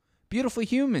Beautiful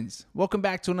humans, welcome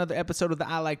back to another episode of the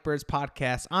I Like Birds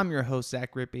podcast. I'm your host,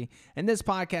 Zach Rippey, and this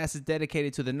podcast is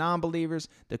dedicated to the non-believers,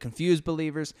 the confused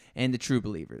believers, and the true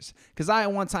believers. Because I,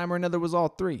 at one time or another, was all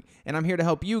three, and I'm here to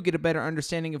help you get a better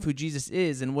understanding of who Jesus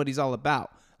is and what he's all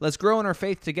about. Let's grow in our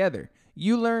faith together.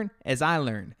 You learn as I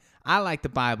learn. I like the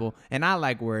Bible, and I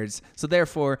like words, so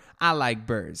therefore, I like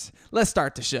birds. Let's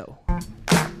start the show.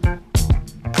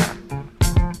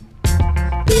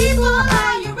 People,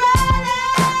 are you ready?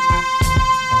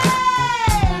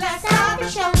 Let's start the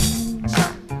show.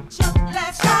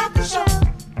 Let's start the show.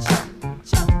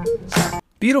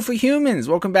 Beautiful humans,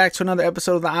 welcome back to another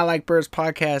episode of the I Like Birds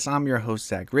podcast. I'm your host,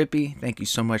 Zach Rippey. Thank you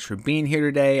so much for being here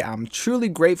today. I'm truly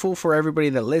grateful for everybody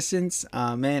that listens.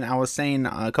 Man, I was saying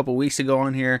a couple weeks ago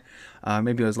on here,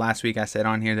 maybe it was last week, I said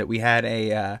on here that we had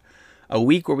a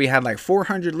week where we had like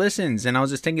 400 listens, and I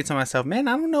was just thinking to myself, man,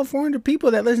 I don't know 400 people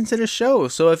that listen to this show.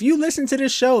 So if you listen to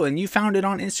this show and you found it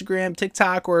on Instagram,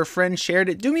 TikTok, or a friend shared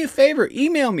it, do me a favor,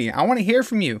 email me. I want to hear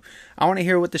from you. I want to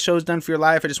hear what the show's done for your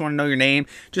life. I just want to know your name.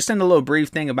 Just send a little brief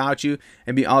thing about you.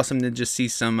 It'd be awesome to just see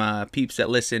some peeps that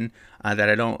listen that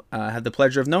I don't have the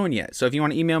pleasure of knowing yet. So if you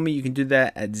want to email me, you can do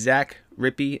that at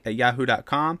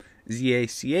zachrippey@yahoo.com,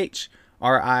 ZACHRIPPEY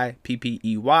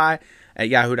at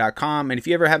yahoo.com. And if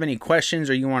you ever have any questions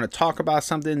or you want to talk about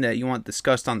something that you want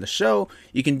discussed on the show,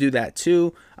 you can do that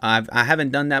too. I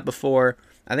haven't done that before.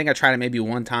 I think I tried it maybe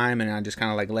one time and I just kind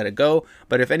of like let it go.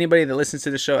 But if anybody that listens to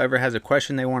the show ever has a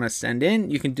question they want to send in,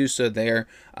 you can do so there.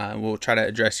 We'll try to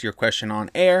address your question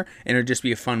on air, and it'll just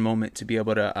be a fun moment to be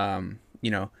able to,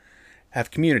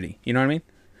 have community. You know what I mean?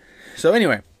 So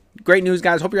anyway, great news,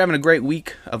 guys. Hope you're having a great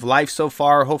week of life so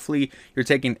far. Hopefully you're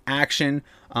taking action,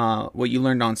 what you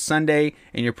learned on Sunday,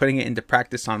 and you're putting it into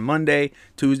practice on Monday,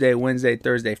 Tuesday, Wednesday,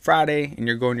 Thursday, Friday, and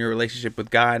you're growing your relationship with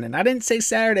God. And I didn't say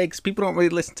Saturday because people don't really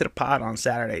listen to the pod on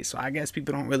Saturday. So I guess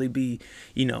people don't really be,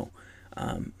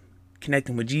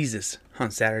 connecting with Jesus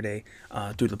on Saturday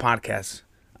through the podcast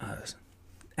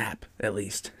app, at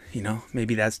least.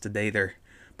 Maybe that's the day they're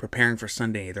preparing for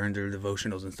Sunday. They're in their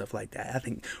devotionals and stuff like that, I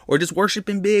think, or just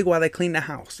worshiping big while they clean the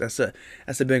house. That's a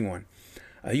big one.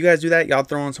 You guys do that? Y'all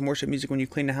throw on some worship music when you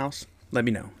clean the house? Let me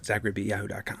know.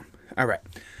 ZachRippey@yahoo.com. All right,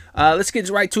 let's get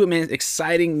right to it, man.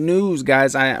 Exciting news,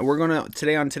 guys. On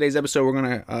today's episode, we're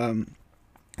gonna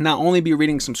not only be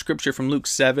reading some scripture from Luke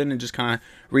 7 and just kind of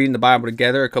reading the Bible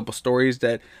together, a couple stories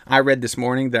that I read this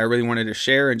morning that I really wanted to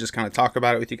share and just kind of talk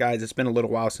about it with you guys. It's been a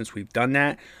little while since we've done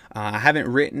that. I haven't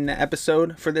written an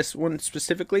episode for this one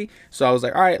specifically, so I was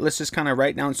like, all right, let's just kind of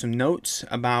write down some notes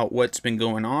about what's been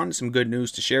going on, some good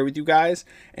news to share with you guys,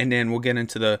 and then we'll get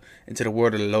into the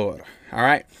word of the Lord. All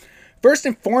right. First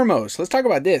and foremost, let's talk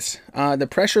about this. The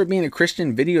Pressure of Being a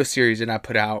Christian video series that I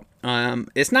put out.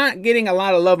 It's not getting a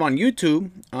lot of love on YouTube.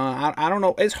 I don't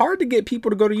know. It's hard to get people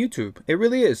to go to YouTube. It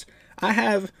really is. I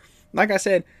have, like I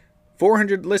said,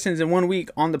 400 listens in 1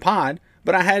 week on the pod,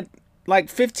 but I had like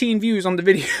 15 views on the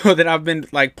video that I've been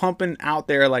like pumping out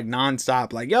there like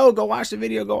nonstop. Like, yo, go watch the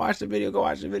video, go watch the video, go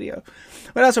watch the video.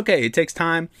 But that's okay. It takes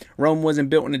time. Rome wasn't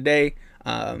built in a day.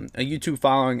 A YouTube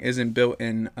following isn't built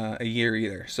in a year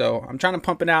either. So I'm trying to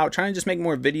pump it out, trying to just make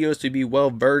more videos to be well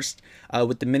versed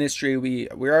with the ministry. We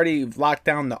already locked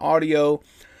down the audio.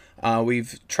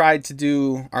 We've tried to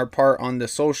do our part on the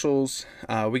socials.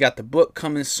 We got the book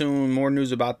coming soon. More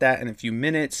news about that in a few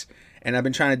minutes. And I've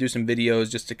been trying to do some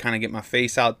videos just to kind of get my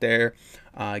face out there,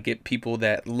 get people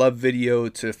that love video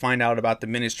to find out about the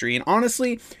ministry. And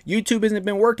honestly, YouTube hasn't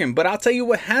been working. But I'll tell you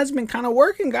what has been kind of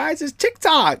working, guys, is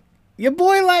TikTok. Your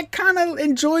boy like kind of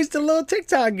enjoys the little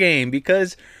TikTok game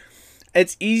because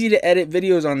it's easy to edit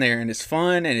videos on there and it's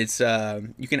fun, and it's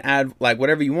you can add like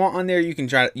whatever you want on there. You can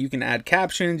add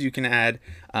captions, you can add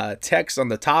text on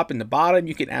the top and the bottom,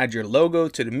 you can add your logo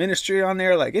to the ministry on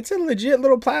there. Like, it's a legit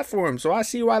little platform. So I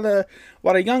see why the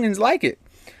youngins like it.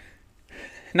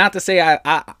 Not to say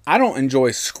I don't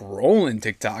enjoy scrolling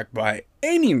TikTok by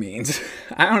any means.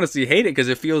 I honestly hate it because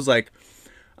it feels like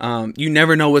you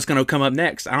never know what's going to come up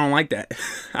next. I don't like that.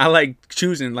 I like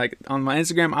choosing, like on my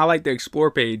Instagram, I like the explore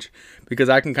page because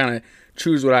I can kind of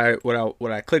choose what I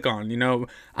click on, I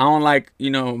don't like, I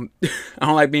don't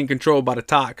like being controlled by the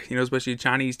talk, especially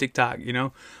Chinese TikTok,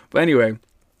 but anyway,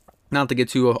 not to get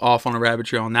too off on a rabbit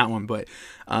trail on that one, but,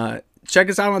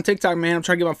 check us out on TikTok, man. I'm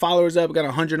trying to get my followers up. We got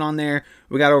 100 on there.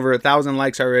 We got over 1,000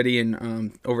 likes already,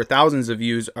 and over thousands of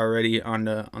views already on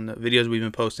the videos we've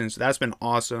been posting. So that's been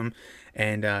awesome,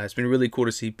 and it's been really cool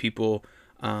to see people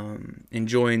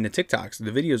enjoying the TikToks,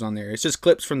 the videos on there. It's just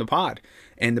clips from the pod.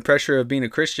 And the pressure of being a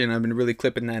Christian, I've been really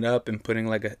clipping that up and putting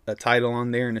like a title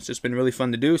on there, and it's just been really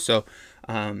fun to do. So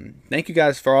thank you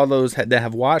guys for all those that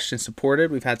have watched and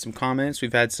supported. We've had some comments.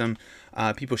 We've had some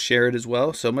people share it as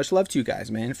well. So much love to you guys,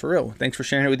 man, for real. Thanks for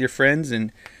sharing it with your friends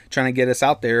and trying to get us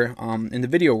out there in the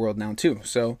video world now too.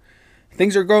 So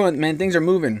things are growing, man. Things are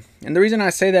moving. And the reason I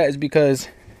say that is because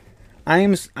I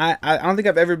don't think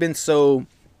I've ever been so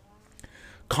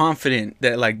confident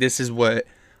that like this is what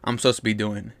I'm supposed to be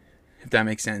doing, if that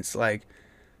makes sense. Like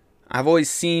I've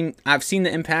seen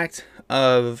the impact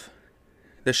of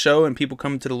the show and people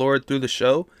coming to the Lord through the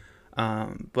show,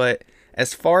 but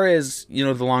as far as, you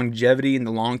know, the longevity and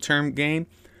the long-term game,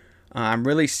 I'm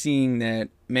really seeing that,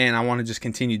 man, I want to just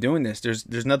continue doing this.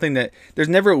 There's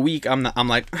never a week I'm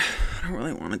like, I don't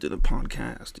really want to do the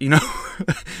podcast, you know.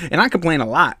 And I complain a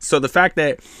lot. So the fact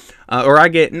that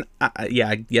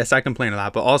yes, I complain a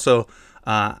lot, but also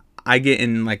I get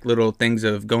in like little things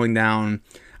of going down.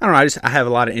 I don't know. I have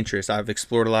a lot of interest. I've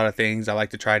explored a lot of things. I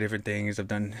like to try different things. I've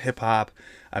done hip hop.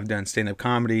 I've done stand-up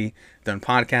comedy. Done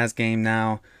podcast game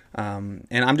now. And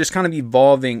I'm just kind of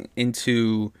evolving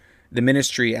into the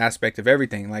ministry aspect of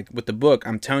everything. Like with the book,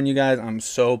 I'm telling you guys, I'm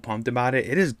so pumped about it.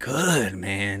 It is good,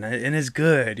 man. And it's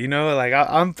good. You know, like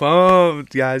I'm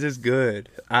pumped, guys. It's good.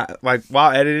 Like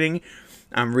while editing,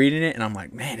 I'm reading it and I'm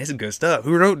like, man, this is good stuff.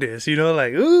 Who wrote this? You know,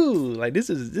 like, ooh, like this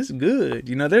is good.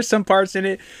 You know, there's some parts in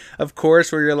it, of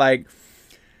course, where you're like,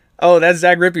 oh, that's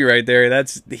Zach Rippey right there.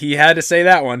 He had to say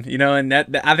that one, you know, and that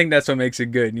I think that's what makes it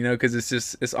good, you know, because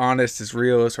it's honest, it's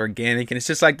real, it's organic, and it's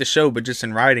just like the show, but just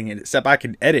in writing it. Except I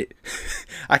can edit,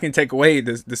 I can take away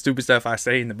the stupid stuff I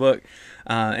say in the book,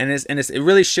 and it's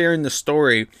really sharing the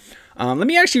story. Let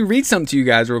me actually read something to you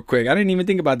guys real quick. I didn't even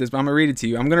think about this, but I'm gonna read it to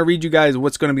you. I'm gonna read you guys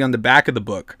what's gonna be on the back of the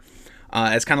book.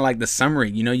 It's kind of like the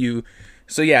summary, you know.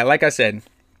 So yeah, like I said.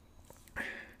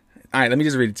 All right, let me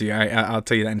just read it to you. I'll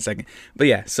tell you that in a second. But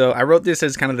yeah, so I wrote this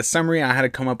as kind of the summary. I had to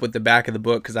come up with the back of the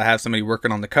book because I have somebody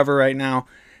working on the cover right now.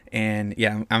 And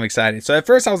yeah, I'm excited. So at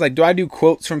first I was like, do I do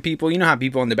quotes from people? You know how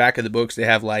people on the back of the books, they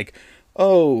have like,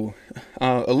 oh,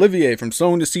 Olivier from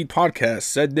Sowing the Seed podcast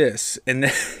said this. And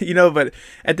then, you know, but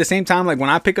at the same time, like when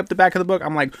I pick up the back of the book,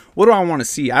 I'm like, what do I want to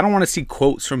see? I don't want to see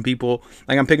quotes from people.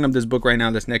 Like I'm picking up this book right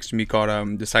now that's next to me called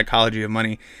The Psychology of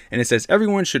Money. And it says,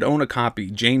 everyone should own a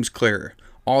copy. James Clear.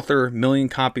 Author, million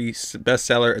copies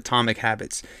bestseller, Atomic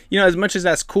Habits. You know, as much as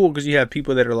that's cool because you have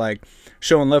people that are like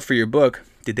showing love for your book,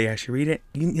 did they actually read it?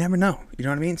 You never know. You know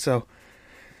what I mean? So,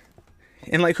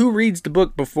 and like, who reads the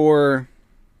book before?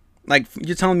 Like,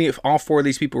 you're telling me if all four of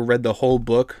these people read the whole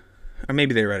book, or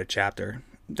maybe they read a chapter.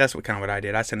 That's what I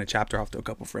did. I sent a chapter off to a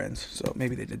couple friends, so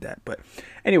maybe they did that. But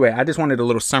anyway, I just wanted a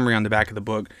little summary on the back of the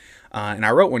book, and I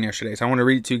wrote one yesterday, so I want to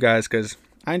read it to you guys because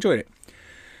I enjoyed it.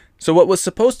 So what was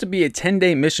supposed to be a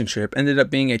 10-day mission trip ended up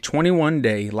being a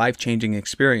 21-day life-changing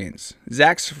experience.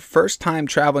 Zach's first time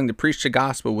traveling to preach the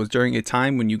gospel was during a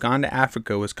time when Uganda,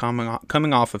 Africa was coming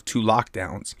off of 2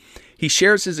 lockdowns. He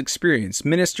shares his experience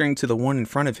ministering to the one in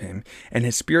front of him and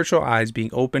his spiritual eyes being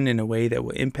opened in a way that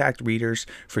will impact readers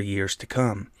for years to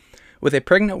come. With a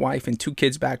pregnant wife and 2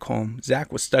 kids back home,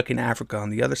 Zach was stuck in Africa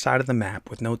on the other side of the map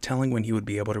with no telling when he would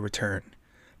be able to return.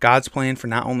 God's plan for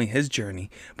not only his journey,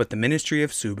 but the ministry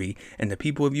of Subi and the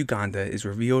people of Uganda is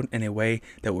revealed in a way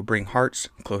that will bring hearts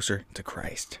closer to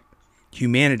Christ.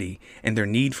 Humanity and their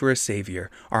need for a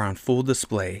savior are on full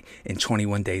display in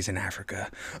 21 Days in Africa.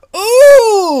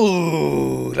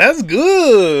 Ooh, that's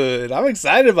good. I'm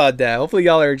excited about that. Hopefully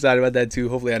y'all are excited about that too.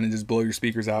 Hopefully I didn't just blow your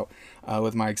speakers out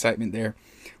with my excitement there.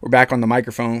 We're back on the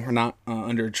microphone. We're not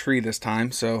under a tree this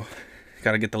time, so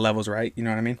got to get the levels right. You know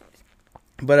what I mean?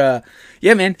 But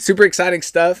yeah, man, super exciting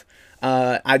stuff.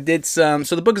 I did so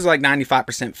the book is like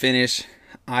 95% finished.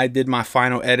 I did my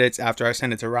final edits after I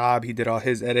sent it to Rob. He did all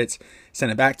his edits,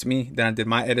 sent it back to me. Then I did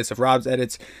my edits of Rob's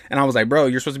edits, and I was like, bro,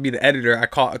 you're supposed to be the editor. I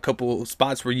caught a couple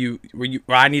spots where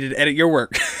I needed to edit your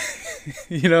work.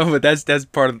 You know, but that's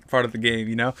part of the game,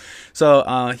 you know.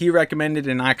 So he recommended,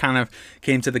 and I kind of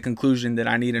came to the conclusion that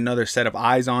I need another set of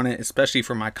eyes on it, especially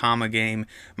for my comma game.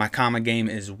 My comma game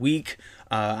is weak.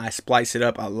 I splice it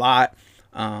up a lot.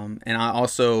 And I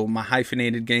also, my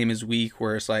hyphenated game is weak,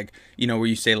 where it's like, you know, where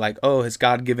you say like, oh, his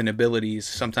God-given abilities.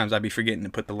 Sometimes I'd be forgetting to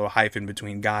put the little hyphen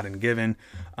between God and given.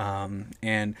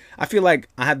 And I feel like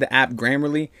I have the app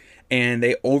Grammarly, and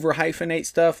they over hyphenate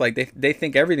stuff. Like they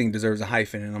think everything deserves a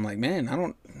hyphen. And I'm like, man,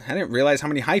 I didn't realize how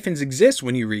many hyphens exist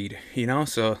when you read, you know?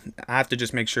 So I have to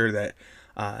just make sure that,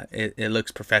 it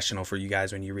looks professional for you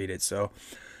guys when you read it. So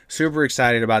super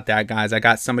excited about that, guys. I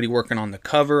got somebody working on the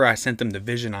cover. I sent them the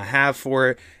vision I have for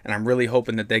it, and I'm really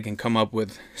hoping that they can come up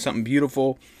with something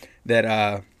beautiful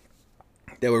that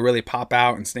would really pop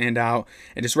out and stand out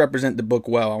and just represent the book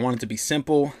well. I want it to be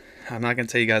simple. I'm not going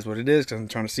to tell you guys what it is because I'm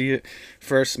trying to see it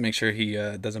first, make sure he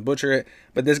doesn't butcher it.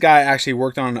 But this guy actually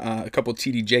worked on a couple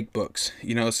T.D. Jake books,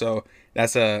 so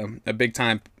that's a big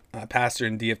time pastor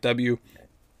in DFW.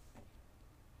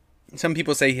 Some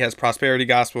people say he has prosperity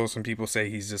gospel. Some people say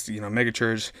he's just,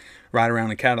 megachurch, ride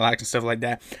around in Cadillacs and stuff like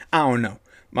that. I don't know.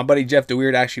 My buddy Jeff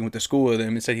DeWeird actually went to school with him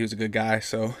and said he was a good guy.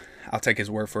 So I'll take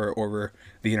his word for it over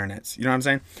the internets. You know what I'm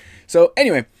saying? So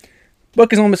anyway,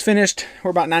 book is almost finished.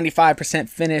 We're about 95%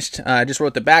 finished. I just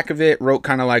wrote the back of it. Wrote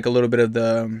kind of like a little bit of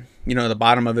the, the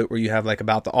bottom of it where you have like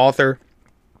about the author.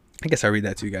 I guess I'll read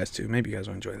that to you guys too. Maybe you guys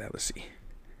will enjoy that. Let's see.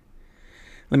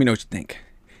 Let me know what you think.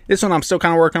 This one I'm still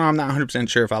kind of working on. I'm not 100%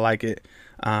 sure if I like it.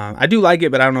 I do like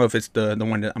it, but I don't know if it's the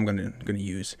one that I'm gonna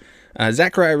use.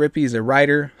 Zachariah Rippey is a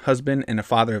writer, husband, and a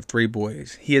father of 3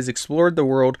 boys. He has explored the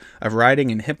world of writing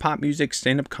in hip-hop music,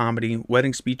 stand-up comedy,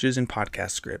 wedding speeches, and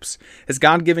podcast scripts. His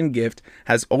God-given gift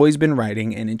has always been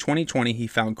writing, and in 2020 he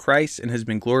found Christ and has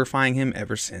been glorifying him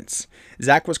ever since.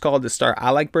 Zach was called to start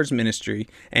I Like Birds ministry,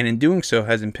 and in doing so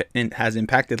has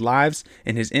impacted lives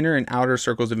in his inner and outer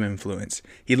circles of influence.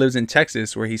 He lives in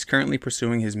Texas, where he's currently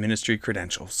pursuing his ministry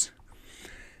credentials.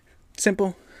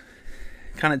 Simple.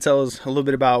 Kind of tells a little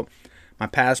bit about my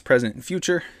past, present, and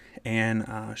future, and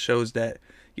shows that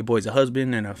your boy's a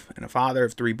husband and a father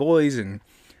of 3 boys, and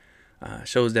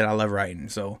shows that I love writing.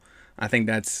 So I think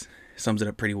that sums it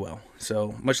up pretty well.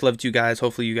 So much love to you guys.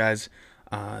 Hopefully you guys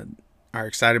are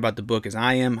excited about the book as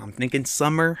I am. I'm thinking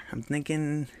summer. I'm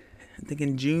thinking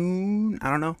June.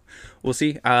 I don't know. We'll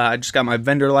see. I just got my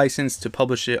vendor license to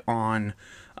publish it on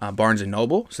Barnes &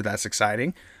 Noble, so that's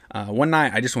exciting. One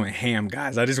night I just went ham,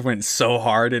 guys. I just went so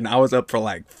hard, and I was up for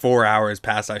like 4 hours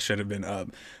past I should have been up.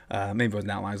 Maybe it was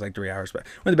not long, it was like 3 hours, but I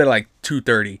went to bed at like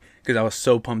 2:30 because I was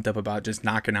so pumped up about just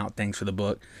knocking out things for the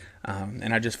book.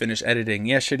 And I just finished editing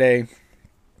yesterday.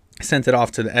 Sent it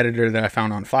off to the editor that I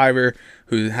found on Fiverr,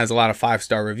 who has a lot of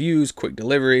 5-star reviews, quick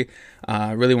delivery.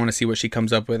 Really want to see what she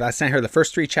comes up with. I sent her the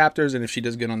first 3 chapters, and if she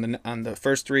does good on the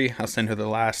first 3, I'll send her the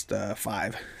last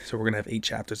 5. So we're gonna have 8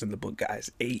 chapters in the book,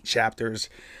 guys. 8 chapters.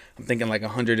 I'm thinking like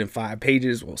 105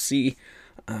 pages. We'll see.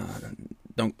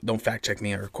 Don't fact check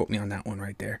me or quote me on that one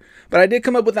right there. But I did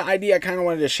come up with an idea I kind of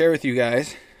wanted to share with you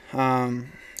guys.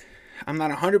 I'm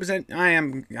not 100%.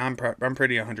 I'm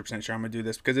pretty 100% sure I'm gonna do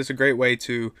this because it's a great way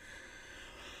to,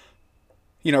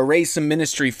 raise some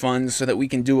ministry funds so that we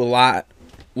can do a lot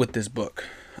with this book.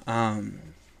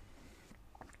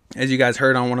 As you guys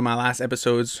heard on one of my last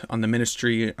episodes on the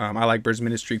ministry, I Like Birds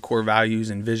ministry core values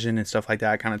and vision and stuff like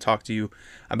that. I kind of talked to you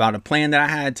about a plan that I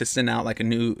had to send out like a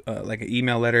new, like an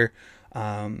email letter,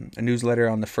 a newsletter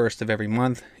on the 1st of every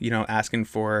month. Asking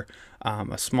for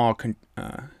a small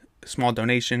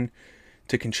donation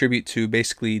to contribute to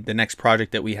basically the next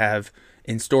project that we have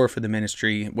in store for the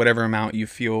ministry. Whatever amount you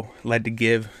feel led to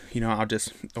give, I'll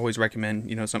just always recommend,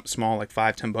 something small like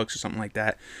 $5-10 or something like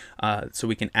that, so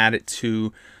we can add it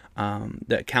to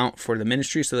the account for the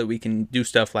ministry so that we can do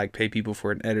stuff like pay people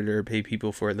for an editor, pay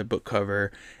people for the book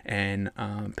cover, and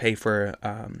pay for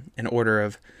an order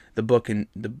of the book and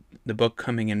the book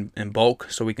coming in bulk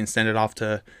so we can send it off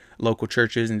to local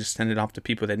churches and just send it off to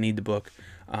people that need the book,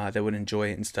 that would enjoy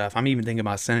it and stuff. I'm even thinking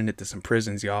about sending it to some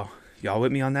prisons, y'all. Y'all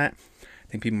with me on that?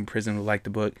 I think people in prison would like the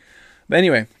book. But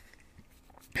anyway,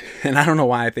 and I don't know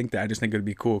why I think that. I just think it would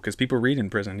be cool because people read in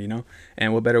prison,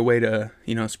 and what better way to,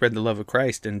 spread the love of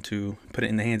Christ than to put it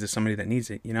in the hands of somebody that needs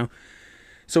it,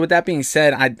 So with that being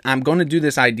said, I'm going to do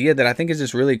this idea that I think is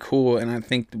just really cool and I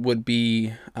think would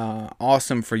be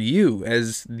awesome for you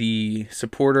as the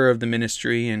supporter of the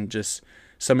ministry and just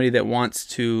somebody that wants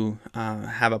to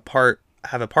have a part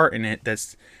in it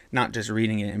that's not just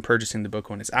reading it and purchasing the book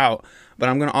when it's out. But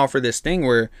I'm going to offer this thing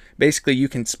where basically you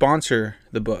can sponsor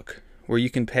the book, where you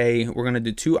can pay. We're going to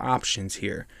do 2 options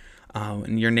here.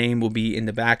 And your name will be in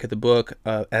the back of the book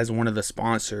as one of the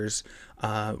sponsors.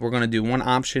 We're going to do one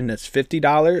option that's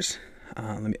 $50.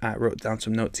 I wrote down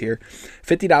some notes here.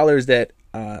 $50 that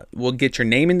will get your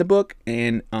name in the book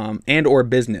and or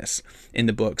business in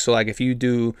the book. So like if you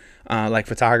do like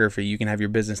photography, you can have your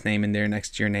business name in there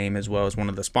next to your name as well as one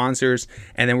of the sponsors.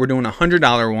 And then we're doing a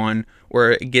 $100 one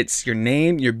where it gets your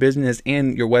name, your business,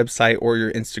 and your website or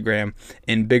your Instagram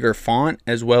in bigger font,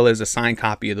 as well as a signed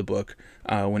copy of the book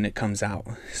when it comes out.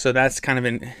 So that's kind of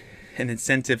an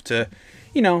incentive to,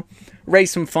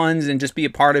 raise some funds and just be a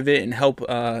part of it and help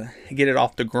get it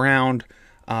off the ground.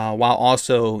 while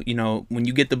also, when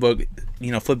you get the book,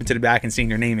 flipping to the back and seeing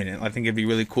your name in it. I think it'd be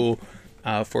really cool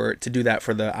to do that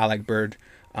for the I Like Bird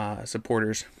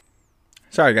supporters.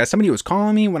 Sorry guys, somebody was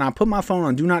calling me when I put my phone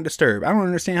on Do Not Disturb. I don't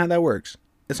understand how that works.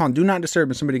 It's on Do Not Disturb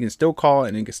and somebody can still call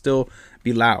and it can still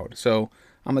be loud. So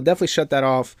I'm gonna definitely shut that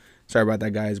off. Sorry about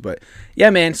that, guys. But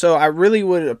yeah, man, so I really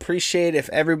would appreciate if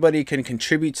everybody can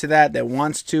contribute to that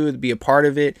wants to be a part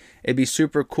of it. It'd be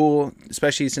super cool,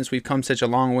 especially since we've come such a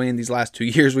long way in these last 2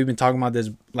 years. We've been talking about this,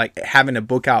 like having a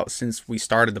book out since we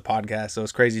started the podcast. So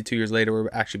it's crazy. 2 years later, we're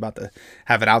actually about to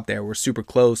have it out there. We're super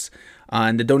close.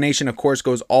 And the donation, of course,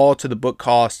 goes all to the book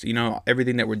cost,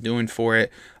 everything that we're doing for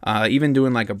it. Even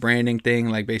doing like a branding thing,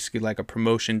 like basically like a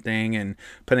promotion thing and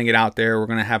putting it out there. We're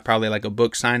going to have probably like a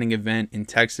book signing event in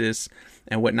Texas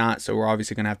and whatnot. So we're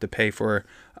obviously going to have to pay for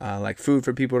like food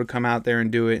for people to come out there and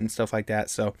do it and stuff like that.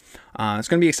 So it's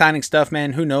going to be exciting stuff,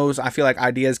 man. Who knows? I feel like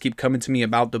ideas keep coming to me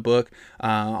about the book.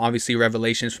 Obviously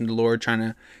revelations from the Lord, trying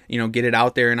to, get it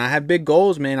out there. And I have big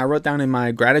goals, man. I wrote down in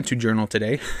my gratitude journal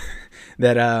today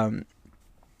that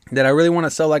I really want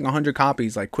to sell like 100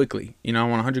 copies like quickly. I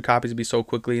want 100 copies to be sold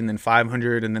quickly, and then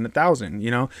 500 and then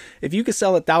 1,000. If you could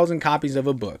sell 1,000 copies of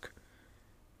a book,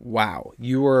 wow,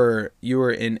 you are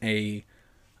in a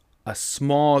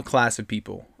small class of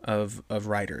people of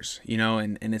writers,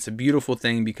 and it's a beautiful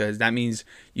thing, because that means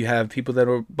you have people that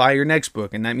will buy your next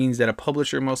book, and that means that a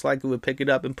publisher most likely would pick it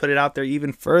up and put it out there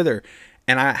even further.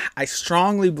 And I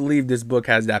strongly believe this book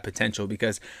has that potential,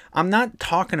 because I'm not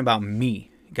talking about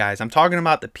me, guys. I'm talking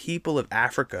about the people of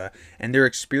Africa and their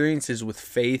experiences with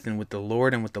faith and with the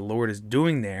Lord and what the Lord is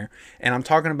doing there. And I'm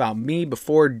talking about me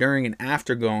before, during, and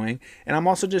after going. And I'm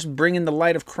also just bringing the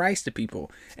light of Christ to people.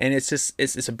 And it's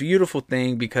a beautiful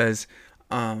thing, because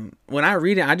when I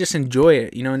read it, I just enjoy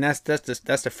it, and that's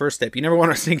the first step. You never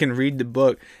want to think and read the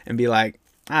book and be like,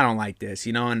 I don't like this,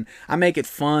 and I make it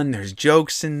fun. There's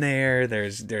jokes in there.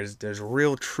 There's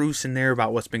real truths in there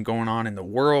about what's been going on in the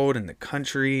world and the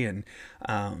country. And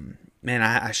man,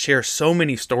 I share so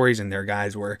many stories in there,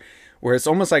 guys, where it's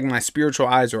almost like my spiritual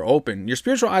eyes are open. Your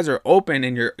spiritual eyes are open,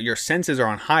 and your senses are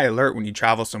on high alert when you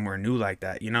travel somewhere new like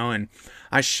that, and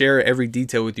I share every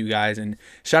detail with you guys. And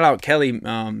shout out Kelly,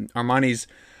 Armani's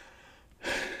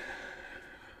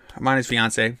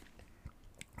fiance.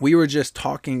 We were just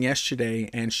talking yesterday,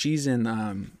 and she's in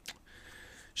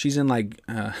like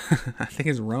I think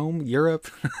it's Rome, Europe.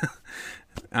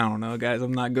 I don't know, guys.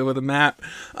 I'm not good with a map.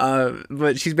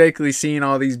 But she's basically seeing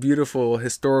all these beautiful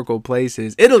historical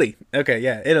places. Italy. Okay,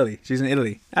 yeah, Italy. She's in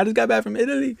Italy. I just got back from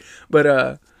Italy.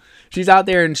 But she's out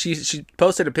there, and she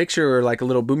posted a picture, or like a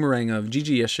little boomerang of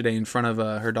Gigi yesterday in front of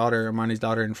her daughter, Armani's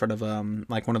daughter, in front of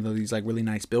like one of these like really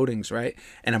nice buildings, right?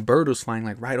 And a bird was flying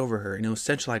like right over her, and it was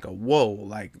such like a whoa,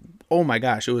 like, oh my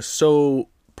gosh, it was so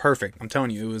perfect. I'm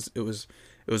telling you, it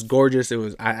was gorgeous. It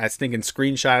was, I was thinking,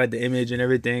 screenshotted the image and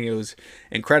everything. It was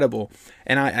incredible.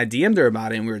 And I DM'd her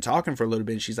about it, and we were talking for a little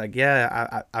bit. And she's like,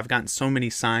 yeah, I've gotten so many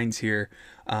signs here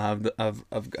of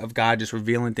God just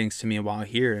revealing things to me while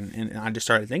here. And I just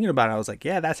started thinking about it. I was like,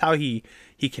 yeah, that's how he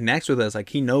connects with us. Like,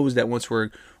 he knows that once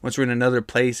we're in another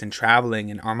place and traveling,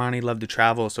 and Armani loved to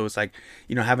travel. So it's like,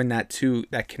 having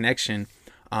that connection.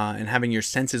 And having your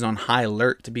senses on high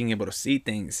alert to being able to see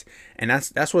things. And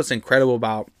that's what's incredible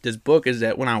about this book, is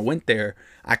that when I went there,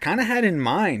 I kind of had in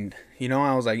mind,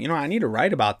 I was like, I need to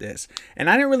write about this. And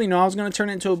I didn't really know I was going to turn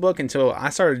it into a book until I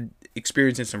started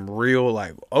experiencing some real,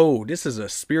 like, oh, this is a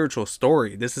spiritual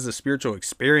story. This is a spiritual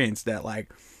experience that,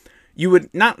 like, you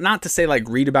would not to say like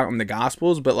read about in the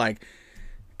Gospels, but like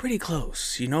pretty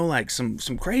close, like some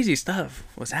crazy stuff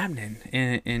was happening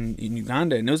in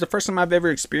Uganda. And it was the first time I've ever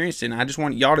experienced it. And I just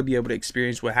want y'all to be able to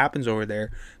experience what happens over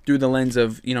there through the lens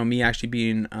of, me actually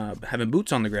being, having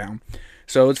boots on the ground.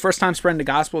 So it's first time spreading the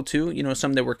gospel too,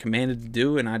 something that we're commanded to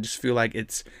do. And I just feel like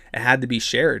it had to be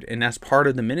shared. And that's part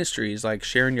of the ministry, is like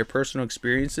sharing your personal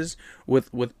experiences with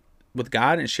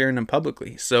God and sharing them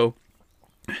publicly. So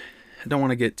I don't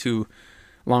want to get too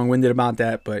long-winded about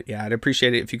that, but yeah, I'd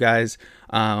appreciate it if you guys,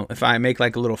 if I make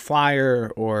like a little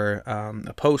flyer or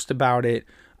a post about it,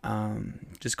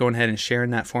 just going ahead and sharing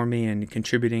that for me and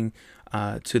contributing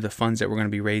to the funds that we're going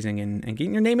to be raising and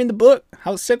getting your name in the book.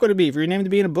 How sick would it be for your name to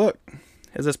be in a book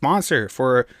as a sponsor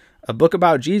for a book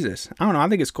about Jesus? I don't know. I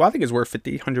think it's cool. I think it's worth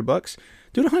 $100.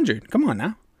 Do the 100. Come on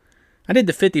now. I did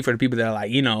the 50 for the people that are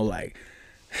like, like,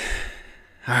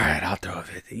 all right, I'll throw a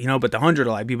 50, but the 100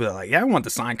 are like people that are like, yeah, I want the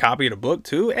signed copy of the book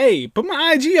too. Hey, put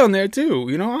my IG on there too.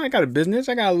 I got a business.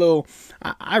 I got a little,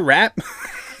 I rap.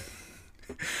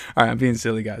 All right, I'm being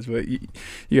silly, guys, but you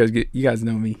guys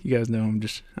know me. You guys know I'm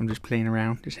just playing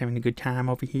around, just having a good time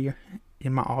over here.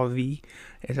 in my RV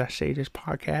as I say this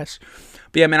podcast.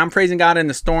 But yeah, man, I'm praising God in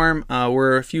the storm.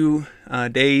 We're a few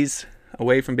days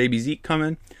away from baby Zeke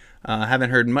coming.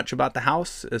 Haven't heard much about the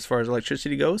house as far as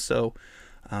electricity goes, so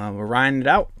we're riding it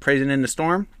out, praising in the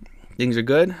storm. Things are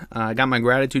good. I got my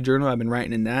gratitude journal. I've been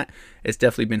writing in that. It's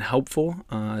definitely been helpful.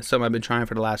 Something I've been trying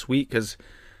for the last week because,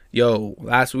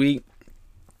 last week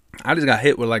I just got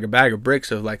hit with like a bag of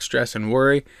bricks of like stress and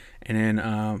worry. And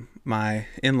then my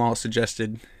in-laws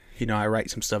suggested, I write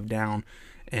some stuff down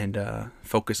and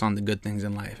focus on the good things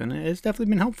in life. And it's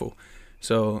definitely been helpful.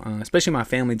 So, especially my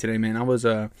family today, man.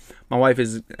 My wife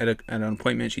is at an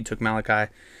appointment. She took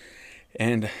Malachi.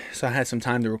 And so I had some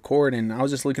time to record, and I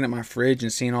was just looking at my fridge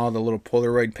and seeing all the little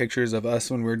Polaroid pictures of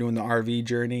us when we were doing the RV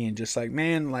journey, and just like,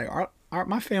 man, like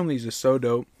my family is just so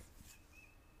dope.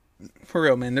 For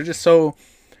real, man. They're just so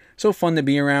fun to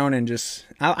be around, and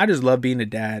I just love being a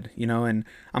dad, and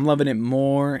I'm loving it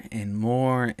more and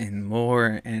more and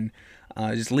more, and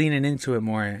just leaning into it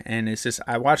more. And it's just,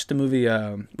 I watched the movie,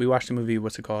 we watched the movie,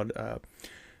 what's it called?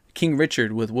 King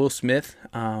Richard, with Will Smith,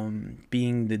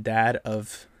 being the dad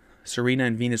of Serena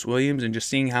and Venus Williams, and just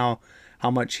seeing how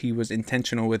much he was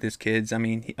intentional with his kids. I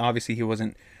mean, obviously he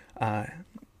wasn't, I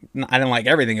didn't like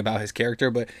everything about his character,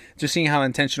 but just seeing how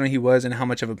intentional he was and how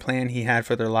much of a plan he had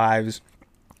for their lives,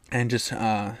 and just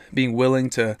being willing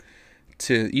to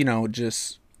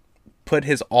just put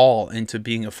his all into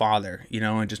being a father,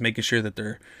 and just making sure that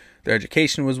their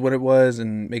education was what it was,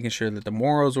 and making sure that the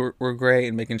morals were great,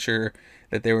 and making sure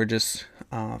that they were just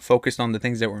focused on the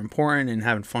things that were important and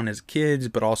having fun as kids,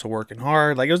 but also working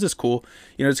hard. Like, it was just cool.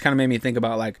 It just kind of made me think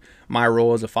about like my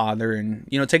role as a father, and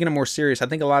taking it more serious. I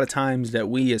think a lot of times that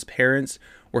we as parents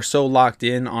were so locked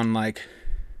in on like,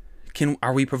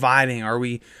 are we providing? Are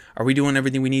we doing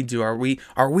everything we need to? Are we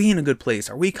in a good place?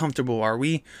 Are we comfortable? Are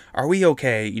we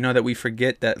okay? That we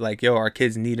forget that like, our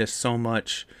kids need us so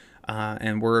much,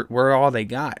 and we're all they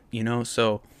got.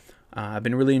 So I've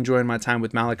been really enjoying my time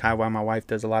with Malachi while my wife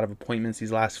does a lot of appointments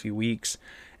these last few weeks,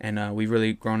 and we've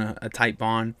really grown a tight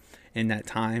bond in that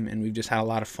time, and we've just had a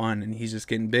lot of fun, and he's just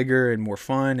getting bigger and more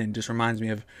fun, and just reminds me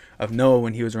of Noah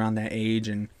when he was around that age.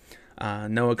 And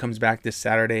Noah comes back this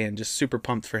Saturday, and just super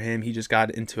pumped for him. He just got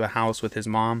into a house with his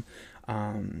mom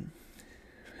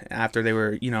after they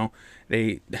were,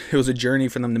 it was a journey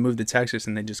for them to move to Texas,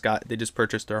 and they just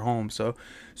purchased their home. So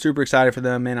super excited for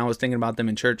them, man. I was thinking about them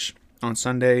in church on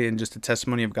Sunday, and just the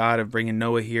testimony of God of bringing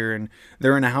Noah here, and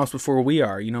they're in a house before we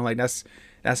are. Like that's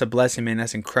a blessing, man.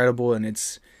 That's incredible, and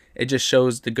it just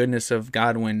shows the goodness of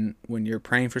God when you're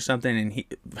praying for something, and he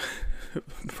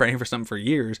praying for something for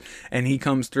years, and he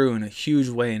comes through in a huge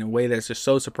way, in a way that's just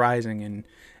so surprising.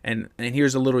 And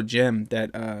here's a little gem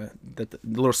that the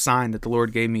little sign that the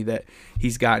Lord gave me, that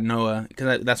he's got Noah,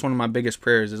 because that's one of my biggest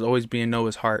prayers, is always be in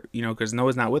Noah's heart, because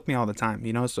Noah's not with me all the time,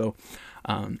 so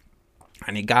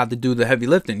I need God to do the heavy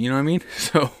lifting, you know what I mean?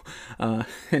 So,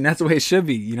 and that's the way it should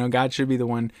be, God should be the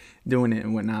one doing it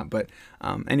and whatnot. But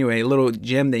anyway, a little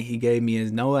gem that he gave me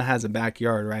is Noah has a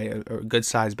backyard, right? A good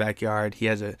sized backyard. They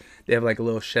have like a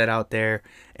little shed out there,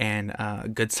 and a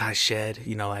good sized shed,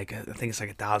 like I think it's like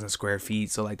 1,000 square feet.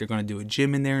 So like they're going to do a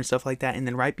gym in there and stuff like that. And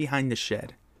then right behind the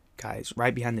shed, guys,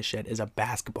 is a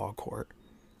basketball court,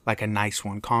 like a nice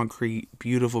one, concrete,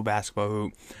 beautiful basketball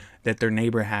hoop that their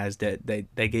neighbor has, that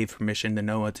they gave permission to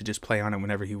Noah to just play on it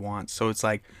whenever he wants. So it's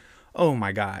like, oh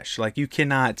my gosh, like you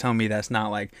cannot tell me that's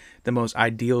not like the most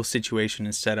ideal situation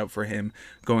and setup for him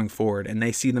going forward. And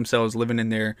they see themselves living in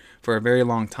there for a very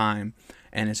long time.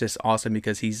 And it's just awesome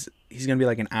because he's going to be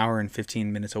like an hour and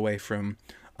 15 minutes away from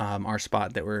our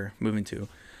spot that we're moving to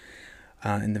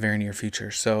in the very near future.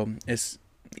 So it's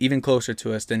even closer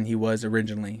to us than he was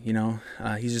originally.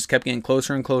 He's just kept getting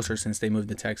closer and closer since they moved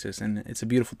to Texas, and it's a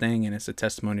beautiful thing, and it's a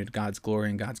testimony to God's glory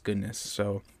and God's goodness.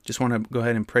 So just want to go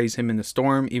ahead and praise him in the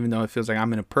storm, even though it feels like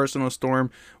I'm in a personal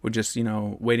storm. We're just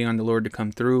waiting on the Lord to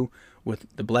come through with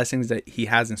the blessings that he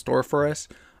has in store for us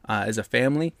as a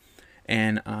family.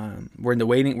 And we're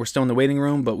still in the waiting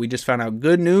room, but we just found out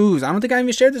good news. I don't think I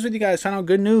even shared this with you guys. Found out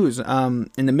good news. In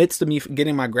the midst of me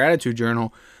getting my gratitude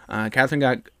journal, Catherine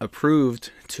got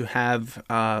approved to have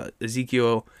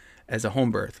Ezekiel as a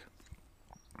home birth.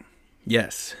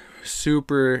 Yes,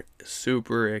 super,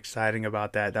 super exciting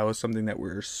about that. That was something that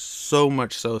we're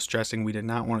so stressing. We did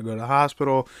not want to go to the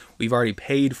hospital. We've already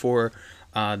paid for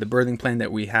the birthing plan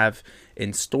that we have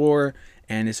in store.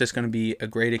 And it's just going to be a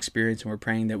great experience, and we're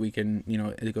praying that we can,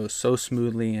 it goes so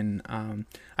smoothly. And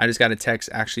I just got a text,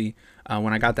 actually,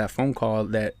 when I got that phone call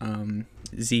that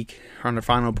Zeke, on the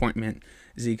final appointment,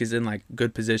 Zeke is in like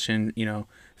good position,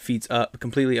 feet up,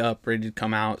 completely up, ready to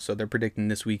come out. So they're predicting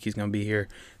this week he's going to be here.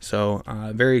 So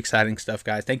very exciting stuff,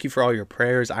 guys. Thank you for all your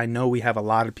prayers. I know we have a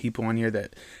lot of people on here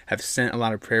that have sent a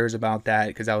lot of prayers about that,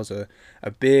 because that was a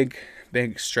big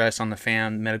stress on the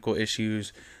fam, medical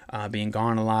issues, being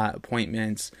gone a lot,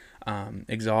 appointments,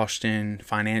 exhaustion,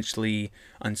 financially,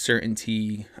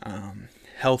 uncertainty,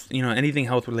 health, anything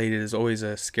health related is always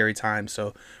a scary time.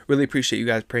 So really appreciate you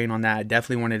guys praying on that. I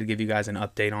definitely wanted to give you guys an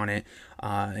update on it.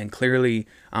 And clearly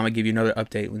I'm going to give you another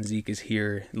update when Zeke is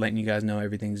here, letting you guys know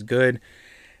everything's good.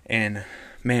 And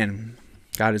man,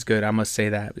 God is good. I must say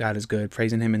that God is good.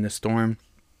 Praising him in the storm.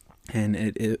 And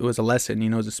it was a lesson,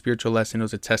 it was a spiritual lesson. It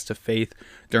was a test of faith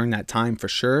during that time for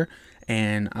sure.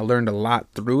 And I learned a lot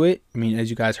through it. I mean,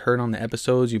 as you guys heard on the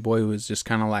episodes, your boy was just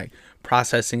kind of like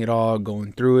processing it all,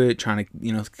 going through it, trying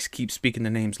to, keep speaking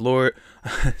the name's Lord,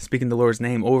 speaking the Lord's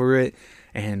name over it.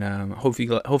 And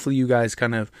hopefully you guys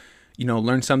kind of,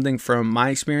 learn something from my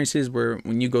experiences, where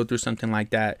when you go through something like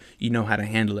that, you know how to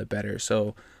handle it better.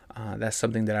 So that's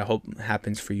something that I hope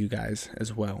happens for you guys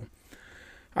as well.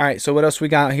 All right, so what else we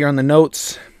got here on the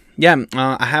notes? Yeah,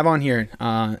 I have on here,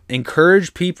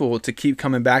 encourage people to keep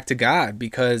coming back to God,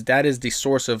 because that is the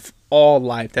source of all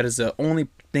life. That is the only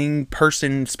thing,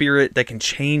 person, spirit that can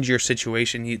change your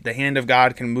situation. The hand of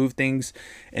God can move things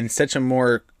in such a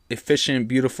more efficient,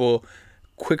 beautiful,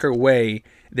 quicker way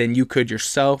than you could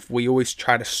yourself. We always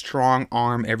try to strong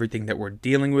arm everything that we're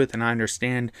dealing with, and I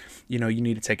understand, you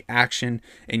need to take action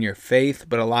in your faith,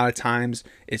 but a lot of times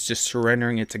it's just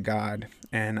surrendering it to God.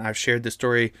 And I've shared the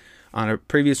story on a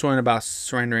previous one about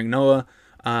surrendering Noah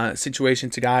situation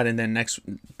to God, and then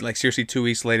seriously 2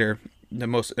 weeks later, the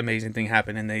most amazing thing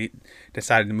happened, and they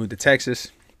decided to move to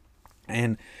Texas.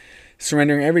 And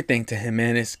surrendering everything to him,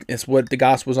 man, it's what the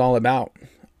gospel is all about.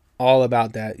 All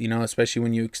about that, especially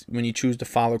when you choose to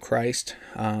follow Christ,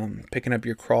 picking up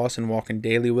your cross and walking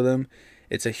daily with him.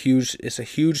 It's a huge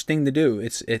thing to do.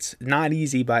 It's not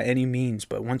easy by any means,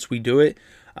 but once we do it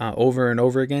over and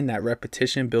over again, that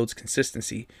repetition builds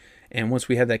consistency. And once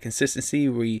we have that consistency,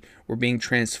 we're being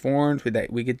transformed with that.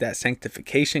 We get that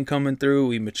sanctification coming through.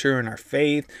 We mature in our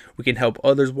faith. We can help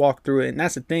others walk through it. And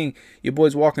that's the thing. Your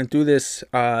boy's walking through this,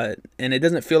 and it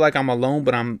doesn't feel like I'm alone,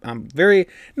 but I'm very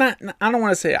not. I don't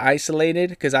want to say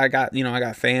isolated, because I got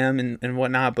fam and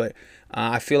whatnot, but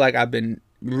I feel like I've been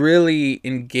really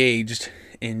engaged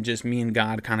in just me and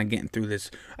God kind of getting through this.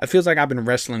 It feels like I've been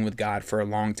wrestling with God for a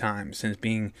long time, since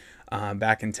being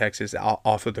back in Texas,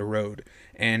 off of the road.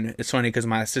 And it's funny because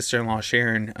my sister-in-law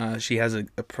Sharon, she has a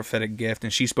prophetic gift,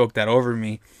 and she spoke that over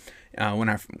me when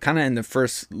I kind of in the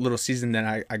first little season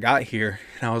that I got here.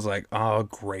 And I was like, oh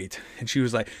great. And she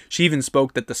was like, she even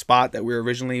spoke that the spot that we were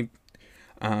originally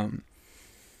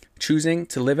choosing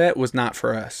to live at was not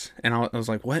for us. And I was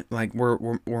like, what? Like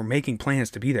we're making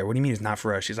plans to be there. What do you mean it's not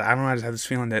for us? She's like, I don't know, I just have this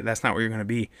feeling that that's not where you're going to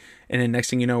be. And then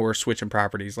next thing you know, we're switching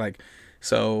properties.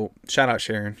 So shout out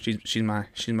Sharon. She's my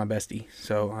bestie.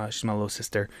 So she's my little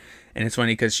sister. And it's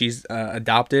funny because she's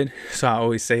adopted. So I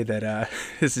always say that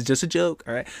this is just a joke.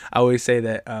 All right. I always say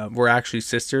that we're actually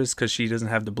sisters, because she doesn't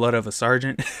have the blood of a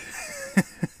sergeant.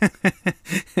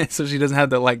 So she doesn't have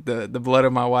the blood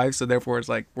of my wife. So therefore it's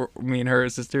like me and her are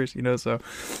sisters, So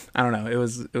I don't know.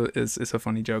 It's a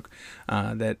funny joke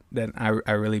that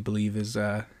I really believe is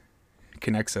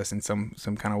connects us in some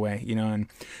kind of way, and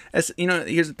as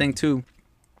here's the thing too,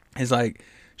 is like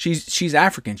she's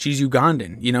African, she's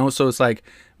Ugandan, so it's like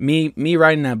me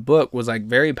writing that book was like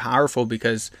very powerful,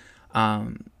 because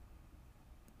I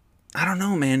don't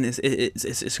know, man,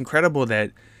 it's incredible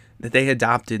that they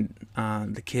adopted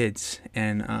the kids,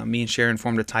 and me and Sharon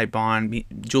formed a tight bond.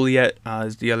 Juliet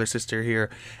is the other sister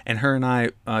here, and her and I,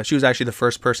 she was actually the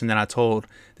first person that I told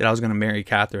that I was going to marry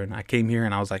Catherine. I came here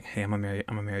and I was like, hey, I'm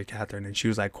gonna marry Catherine, and she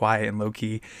was like quiet and low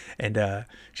key, and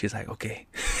she's like, okay,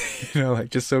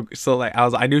 just so like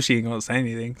I knew she ain't gonna say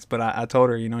anything, but I told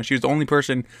her, she was the only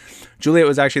person. Juliet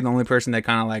was actually the only person that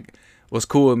kind of like was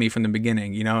cool with me from the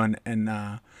beginning, and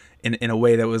in a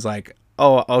way that was like,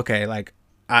 oh, okay, like.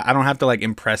 I don't have to like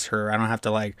impress her. I don't have to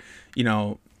like,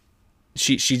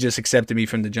 she just accepted me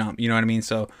from the jump. You know what I mean?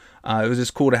 So it was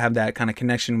just cool to have that kind of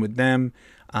connection with them,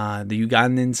 the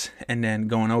Ugandans, and then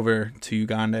going over to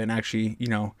Uganda and actually,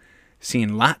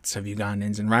 seeing lots of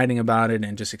Ugandans and writing about it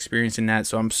and just experiencing that.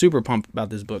 So I'm super pumped about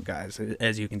this book, guys,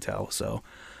 as you can tell. So,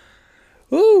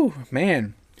 ooh,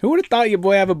 man. Who would have thought your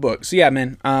boy have a book? So yeah,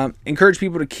 man, encourage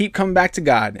people to keep coming back to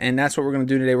God. And that's what we're going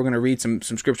to do today. We're going to read some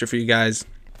scripture for you guys.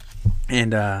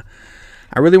 And I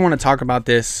really want to talk about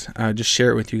this, just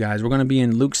share it with you guys. We're going to be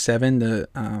in Luke 7.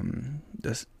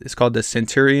 It's called the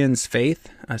Centurion's Faith.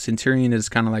 A centurion is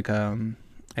kind of like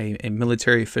a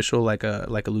military official, like a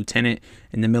lieutenant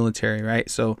in the military, right?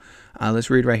 So let's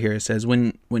read right here. It says,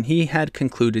 when Jesus had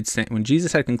concluded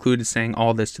saying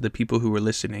all this to the people who were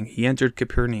listening, he entered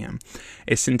Capernaum.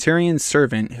 A centurion's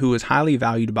servant who was highly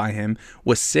valued by him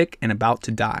was sick and about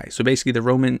to die. So basically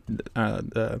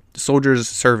the soldier's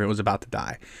servant was about to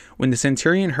die. When the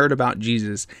centurion heard about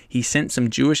Jesus, he sent some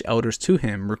Jewish elders to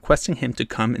him, requesting him to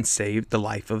come and save the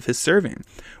life of his servant.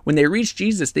 When they reached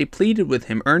Jesus, they pleaded with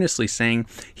him earnestly, saying,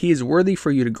 "He is worthy for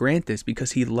you to grant this,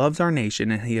 because he loves our nation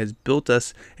and he has built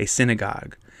us a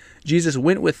synagogue." Jesus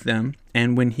went with them,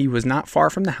 and when he was not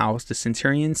far from the house, the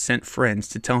centurion sent friends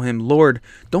to tell him, "Lord,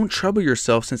 don't trouble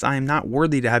yourself, since I am not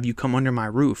worthy to have you come under my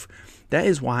roof. That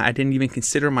is why I didn't even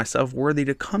consider myself worthy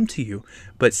to come to you.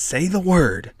 But say the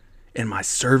word, and my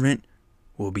servant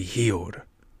will be healed.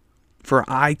 For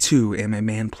I too am a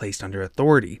man placed under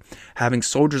authority, having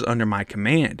soldiers under my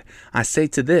command. I say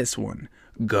to this one,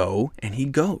 'Go,' and he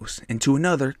goes, and to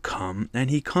another, 'Come,' and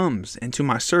he comes, and to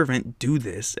my servant, 'Do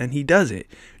this,' and he does it."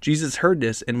 Jesus heard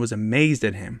this and was amazed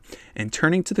at him. And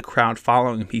turning to the crowd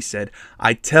following him, he said,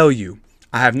 "I tell you,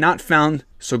 I have not found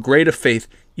so great a faith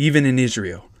even in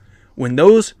Israel." When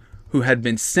those who had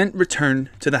been sent returned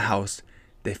to the house,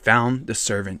 they found the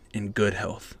servant in good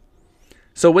health.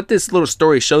 So what this little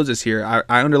story shows us here,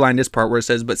 I underlined this part where it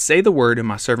says, "But say the word, and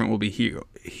my servant will be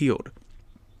healed.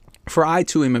 For I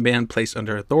too am a man placed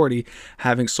under authority,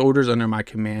 having soldiers under my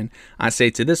command. I say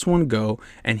to this one, 'Go,'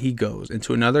 and he goes, and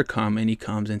to another, 'Come,' and he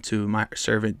comes, and to my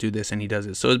servant, 'Do this,' and he does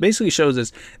it." So it basically shows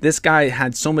us this guy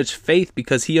had so much faith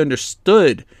because he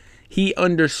understood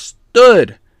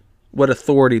what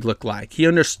authority looked like. He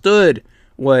understood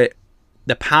what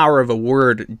the power of a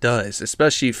word does,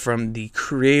 especially from the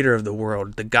creator of the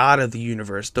world, the God of the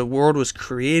universe. The world was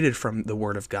created from the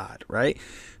word of God, right?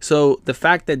 So the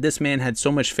fact that this man had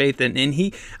so much faith, and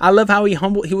I love how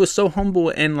he was so humble,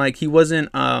 and like he wasn't,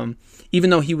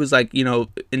 even though he was like,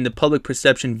 in the public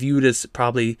perception viewed as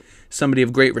probably somebody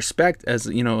of great respect, as,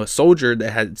 a soldier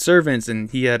that had servants and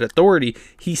he had authority,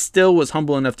 he still was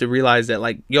humble enough to realize that,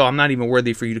 like, yo, I'm not even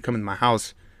worthy for you to come in my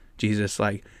house, Jesus.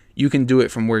 Like, you can do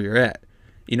it from where you're at.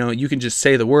 You can just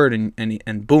say the word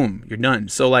and boom, you're done.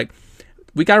 So like,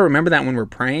 we got to remember that when we're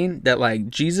praying, that like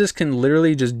Jesus can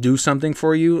literally just do something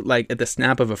for you, like at the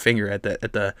snap of a finger, at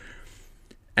the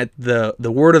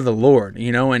word of the Lord,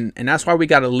 and that's why we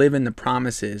got to live in the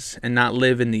promises and not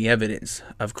live in the evidence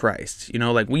of Christ.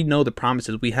 Like, we know the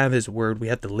promises, we have his word, we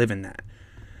have to live in that.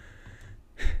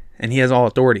 And he has all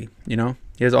authority, he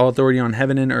has all authority on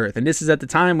heaven and earth. And this is at the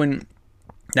time when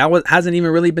hasn't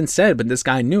even really been said, but this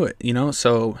guy knew it,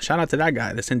 so shout out to that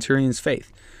guy, the centurion's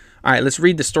faith. All right, let's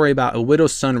read the story about a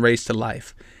widow's son raised to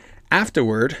life.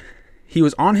 Afterward, he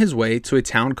was on his way to a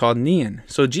town called Nain.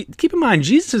 So keep in mind,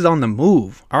 Jesus is on the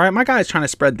move. All right, my guy is trying to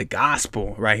spread the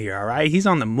gospel right here. All right, he's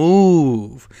on the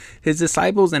move. His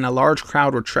disciples and a large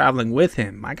crowd were traveling with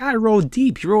him. My guy rode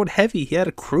deep. He rode heavy. He had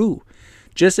a crew.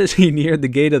 Just as he neared the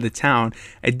gate of the town,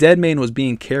 a dead man was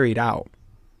being carried out.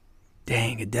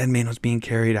 Dang, a dead man was being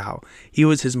carried out. He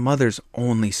was his mother's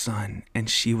only son, and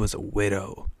she was a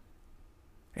widow.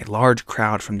 A large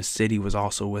crowd from the city was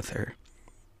also with her.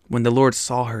 When the Lord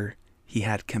saw her, he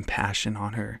had compassion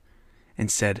on her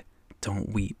and said,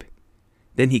 "Don't weep."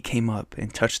 Then he came up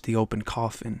and touched the open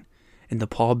coffin, and the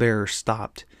pallbearer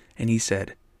stopped, and he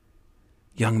said,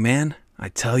 "Young man, I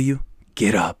tell you,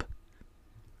 get up."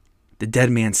 The dead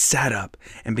man sat up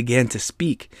and began to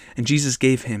speak, and Jesus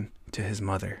gave him to his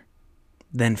mother.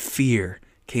 Then fear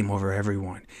came over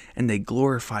everyone, and they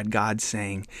glorified God,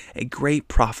 saying, "A great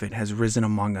prophet has risen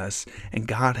among us, and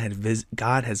God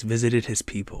has visited his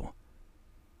people."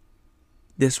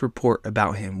 This report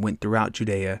about him went throughout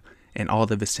Judea and all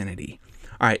the vicinity.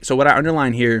 All right, so what I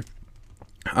underline here,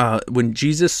 when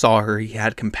Jesus saw her, he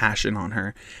had compassion on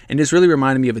her. And this really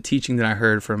reminded me of a teaching that I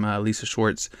heard from Lisa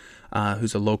Schwartz,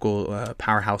 who's a local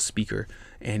powerhouse speaker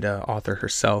and author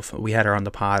herself. We had her on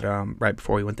the pod right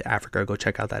before we went to Africa. Go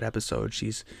check out that episode.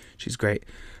 She's great.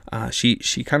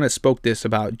 She kind of spoke this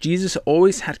about Jesus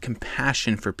always had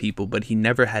compassion for people, but he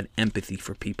never had empathy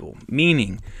for people.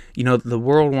 Meaning, the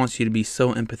world wants you to be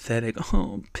so empathetic.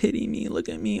 Oh, pity me, look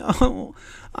at me. Oh,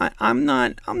 I'm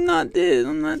not this,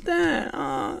 I'm not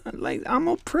that. Like, I'm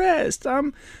oppressed.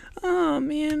 Oh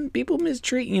man, people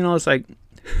mistreat. It's like.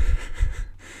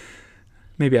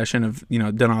 Maybe I shouldn't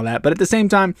have, done all that. But at the same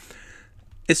time,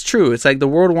 it's true. It's like the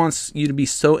world wants you to be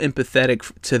so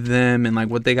empathetic to them and like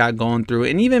what they got going through.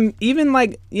 And even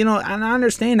like, you know, and I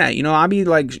understand that, you know, I'll be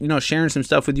like, you know, sharing some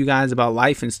stuff with you guys about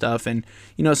life and stuff. And,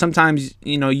 you know, sometimes,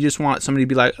 you know, you just want somebody to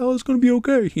be like, oh, it's going to be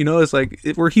okay. You know, it's like,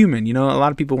 we're human, you know, a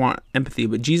lot of people want empathy,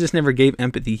 but Jesus never gave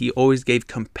empathy. He always gave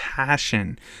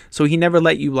compassion. So he never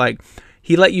let you like,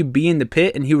 he let you be in the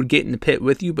pit, and he would get in the pit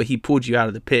with you, but he pulled you out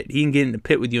of the pit. He didn't get in the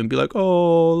pit with you and be like,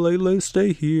 oh, let's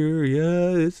stay here.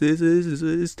 Yeah,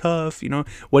 it's tough. You know,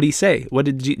 what did he say? What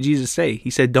did Jesus say?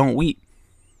 He said, don't weep.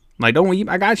 Like, don't weep.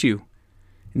 I got you.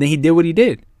 And then he did what he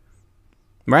did.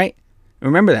 Right?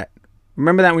 Remember that.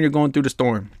 Remember that when you're going through the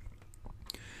storm.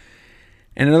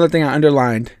 And another thing I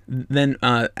underlined, then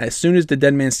as soon as the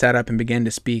dead man sat up and began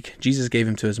to speak, Jesus gave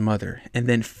him to his mother. And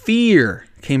then fear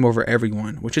came over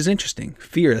everyone, which is interesting.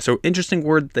 Fear. That's an interesting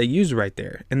word that they use right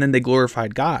there. And then they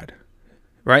glorified God.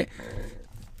 Right?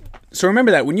 So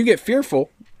remember that when you get fearful,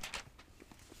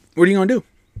 what are you going to do?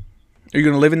 Are you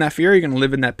going to live in that fear? Are you going to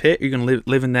live in that pit? Are you going to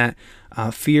live in that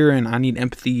fear and I need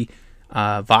empathy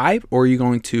vibe? Or are you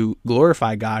going to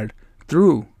glorify God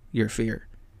through your fear?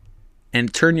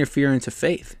 And turn your fear into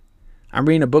faith. I'm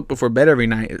reading a book before bed every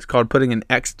night. It's called Putting an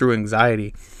X Through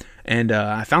Anxiety. And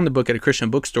I found the book at a Christian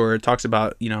bookstore. It talks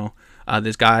about, you know,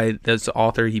 this guy, this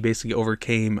author, he basically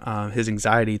overcame his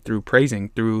anxiety through praising,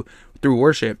 through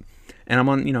worship. And I'm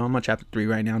on chapter 3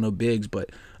 right now, no bigs, but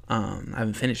I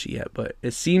haven't finished it yet. But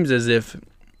it seems as if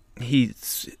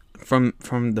he's, from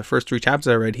the first 3 chapters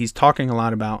I read, he's talking a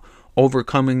lot about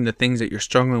overcoming the things that you're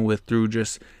struggling with through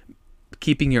just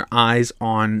keeping your eyes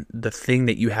on the thing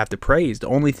that you have to praise. The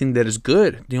only thing that is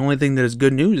good, the only thing that is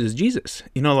good news is Jesus.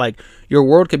 You know, like your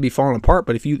world could be falling apart,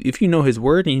 but if you know his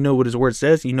word and you know what his word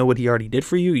says, you know what he already did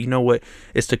for you, you know what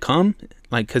is to come,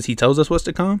 like, because he tells us what's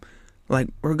to come, like,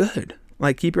 we're good.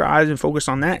 Like, keep your eyes and focus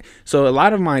on that. So a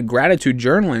lot of my gratitude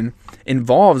journaling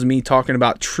involves me talking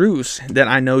about truths that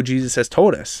I know Jesus has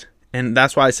told us. And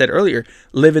that's why I said earlier,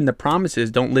 live in the promises,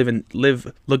 don't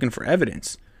live looking for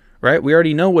evidence. Right? We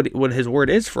already know what his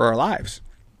word is for our lives.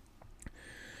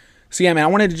 So yeah, man, I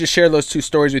wanted to just share those 2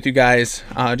 stories with you guys,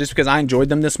 just because I enjoyed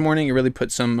them this morning. It really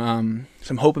put some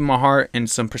hope in my heart and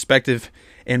some perspective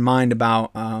in mind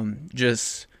about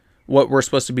just what we're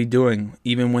supposed to be doing,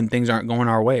 even when things aren't going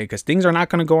our way, because things are not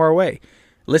going to go our way.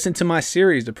 Listen to my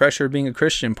series, The Pressure of Being a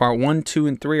Christian. Part 1, 2,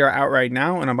 and 3 are out right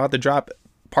now, and I'm about to drop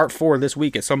part 4 this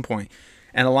week at some point.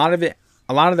 And a lot of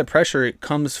the pressure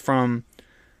comes from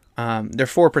there are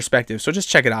 4 perspectives, so just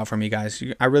check it out for me, guys.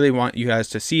 I really want you guys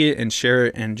to see it and share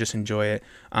it and just enjoy it.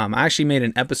 I actually made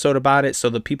an episode about it,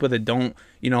 so the people that don't,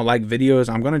 you know, like videos,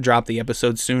 I'm going to drop the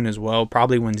episode soon as well,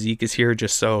 probably when Zeke is here,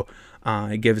 just so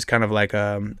it gives kind of like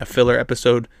a filler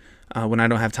episode when I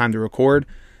don't have time to record.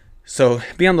 So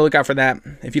be on the lookout for that.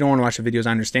 If you don't want to watch the videos,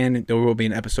 I understand. There will be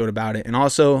an episode about it. And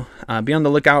also be on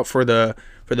the lookout for the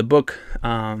book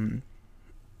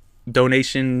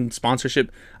donation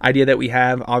sponsorship idea that we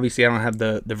have. Obviously I don't have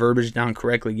the verbiage down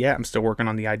correctly yet. I'm still working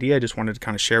on the idea. I just wanted to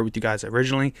kind of share with you guys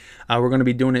originally. We're going to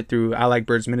be doing it through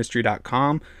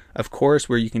ilikebirdsministry.com, of course,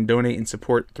 where you can donate and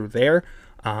support through there.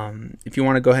 If you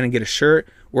want to go ahead and get a shirt,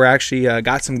 we're actually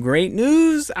got some great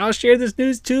news. I'll share this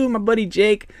news too. My buddy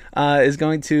Jake is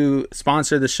going to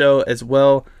sponsor the show as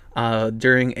well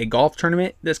during a golf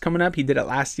tournament that's coming up. He did it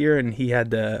last year and he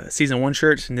had the season 1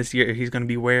 shirts, and this year he's going to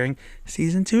be wearing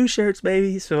season 2 shirts,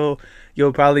 baby. So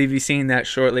you'll probably be seeing that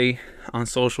shortly on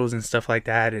socials and stuff like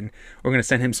that. And we're going to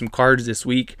send him some cards this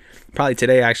week, probably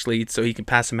today actually, so he can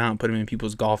pass them out and put them in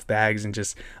people's golf bags and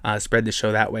just spread the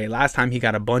show that way. Last time he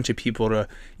got a bunch of people to,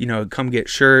 you know, come get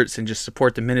shirts and just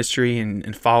support the ministry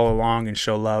and follow along and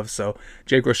show love. So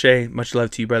Jake Roche, much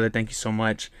love to you, brother. Thank you so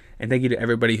much. And thank you to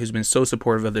everybody who's been so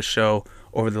supportive of the show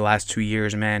over the last 2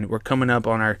 years, man. We're coming up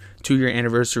on our 2-year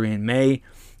anniversary in May,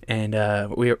 and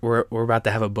we're about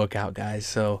to have a book out, guys.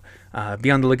 So be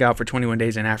on the lookout for 21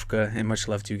 Days in Africa, and much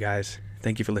love to you guys.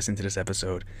 Thank you for listening to this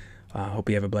episode. Hope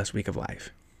you have a blessed week of life.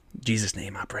 In Jesus'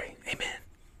 name I pray. Amen.